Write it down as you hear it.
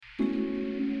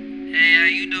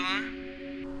you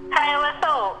doing? Hey, what's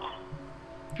up?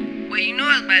 Well, you know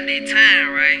it's about that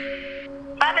time, right?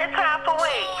 About that time for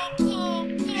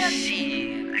what?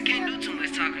 Shit, I can't do too much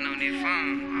talking on this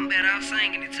phone. I'm better off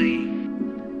singing it to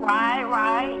you.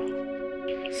 Right.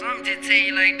 So I'm just tell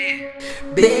you like this.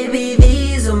 Baby,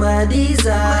 these are my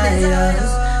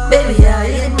desires. Baby,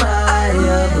 I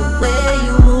admire the way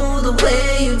you move, the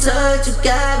way you touch. You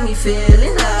got me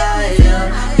feeling higher.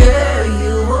 Girl,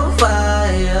 you on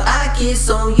fire. I kiss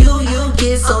on you, you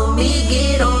kiss on me.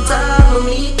 Get on top of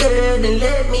me, girl, and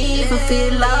let me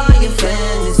fulfill all your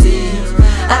fantasies.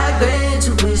 I grant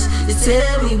your wish. Just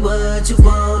tell me what you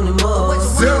want and more.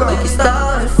 We can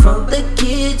start from the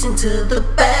kitchen to the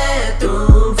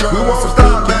bathroom floor. We won't So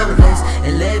stop, pick your baby. place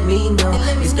and let me know.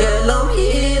 Cause girl, I'm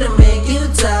here to make you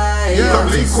tired. Yeah,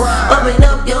 be Just quiet. open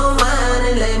up your mind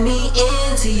and let me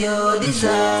into your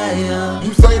desire.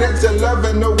 You say that you're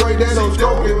loving the way that I'm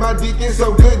stroking. My dick is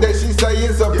so good that she say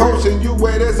it's a potion. You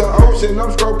wet as an ocean.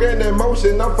 I'm stroking in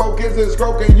motion. I'm focused and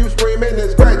stroking. You screaming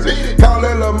and scratching. Call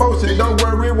it emotion. Don't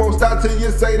worry, it won't stop till you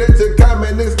say that you're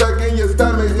coming. It's stuck in your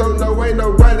stomach, so no ain't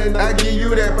no running. I give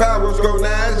you that power. Go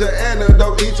now as your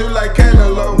antidote. Eat you like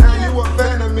cantaloupe. Now you a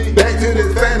fan of me. Back to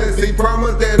this fantasy.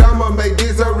 Promise that I'ma make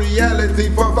this a reality.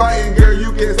 For fighting, girl,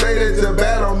 you can say that you're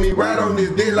bad on me. Ride on this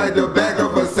dick like the back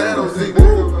of a saddle seat.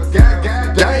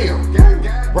 Damn.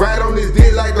 Ride on this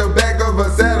dick like the back of a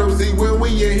saddle seat. When we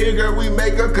in here, girl, we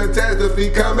make a catastrophe.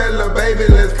 Come here, little baby,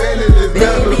 let's finish this Baby,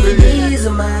 melody. these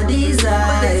are my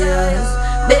desires.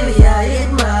 Baby, I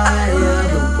admire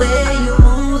the way you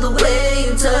move, the way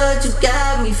you touch. You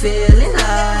got me feeling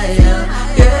higher.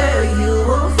 Girl, you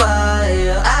on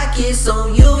fire. I kiss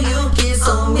on you, you kiss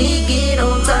on me. Get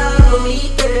on top of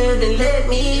me, girl, and let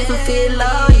me fulfill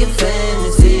all your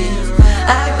fantasies.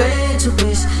 I grant your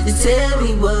wish. Just tell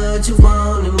me what you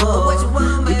want and more.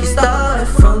 We can start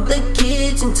from the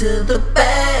kitchen to the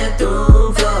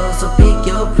bathroom floor. So pick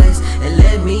your place and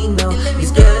let me know.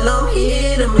 Cause girl, I'm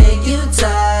here to make you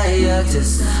tired.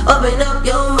 Just open up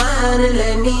your mind and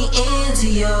let me into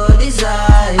your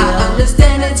desire. I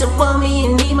understand that you want me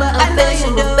and need my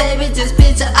affection, but baby, just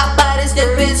picture our bodies get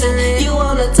richer. You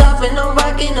on the top and I'm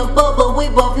rocking the boat, but we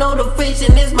both know the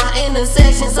friction is my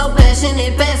intersection. So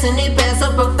passionate, passing it past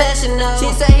a professional. She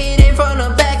say hit it from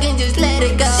the back and just let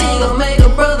it go. She gon' make a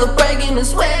brother break in the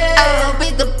sweat. I don't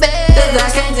beat the bed, cause I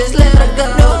can't just let her go.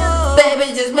 No,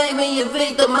 baby, just make me a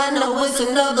victim. I know it's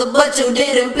another, but you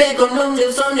didn't pick on them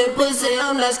lips on that pussy.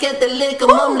 I'm not scared to lick 'em.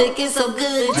 I'm licking so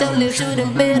good, your lips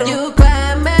shooting better. You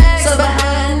climax, so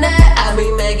behind that I be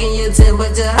making your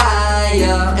temperature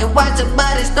higher. And watch your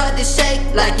body start to shake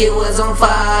like it was on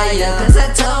fire. Cause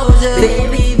I told you,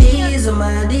 baby, these are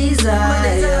my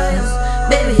desires.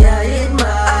 Baby, I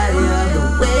admire the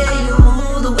way you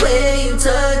move, the way you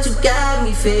touch. You got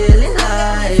me feeling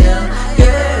higher.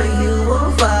 Girl, you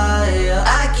on fire.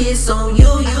 I kiss on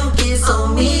you, you kiss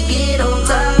on me. Get on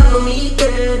top of me,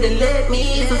 girl, and let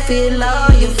me fulfill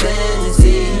all your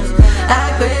fantasies.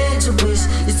 I grant your wish.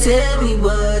 Just tell me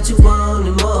what you want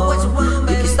and more.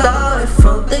 We can start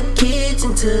from the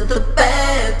kitchen to the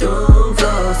bathroom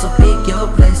floor. So pick your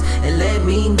place and let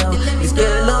me know. Cause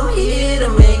girl, I'm here to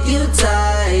make you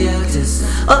tired. Just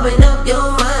open up your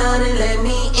mind and let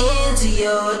me into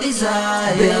your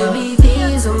desire. Baby,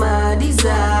 these are my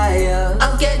desires.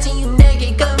 I'm catching you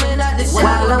naked coming out the shower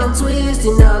while I'm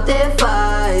twisting out that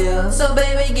fire. So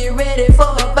baby, get ready for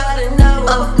about an hour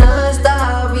of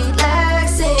non-stop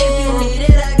relaxing. If you need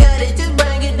it, I got it, just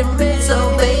bring it to me. So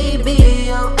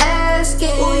baby, I'm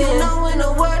asking, who you know in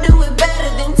the world do it better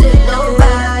than tell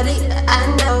nobody? I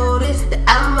noticed that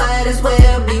I might as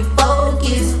well be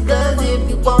focused. Cause if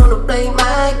you wanna play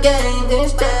my game, then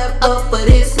step up for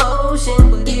this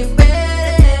motion. Get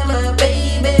ready, my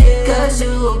baby, cause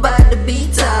you about to be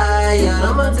tired.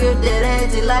 I'ma grip that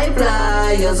edge like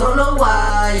pliers on the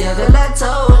wire. Girl, I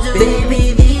told you,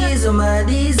 baby, these are my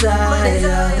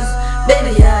desires.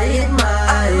 Baby, I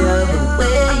admire the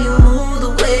way you move,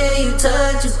 the way you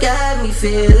touch. You got me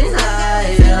feeling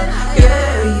higher.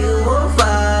 Girl, you on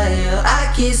fire.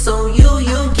 I kiss on you,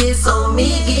 you kiss on me.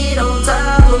 Get on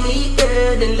top of me,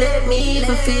 girl, and let me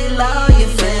fulfill all your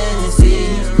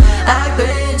fantasies. I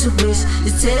grant your wish.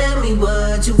 Just tell me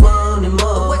what you want and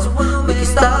more. We can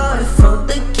start from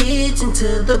the kitchen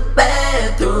to the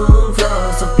bathroom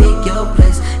floor. So pick your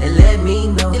place and let me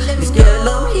know. Cause girl,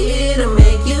 I'm here to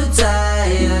make you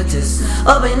tired. Just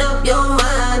open up your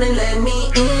mind and let me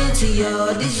into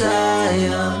your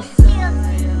desire.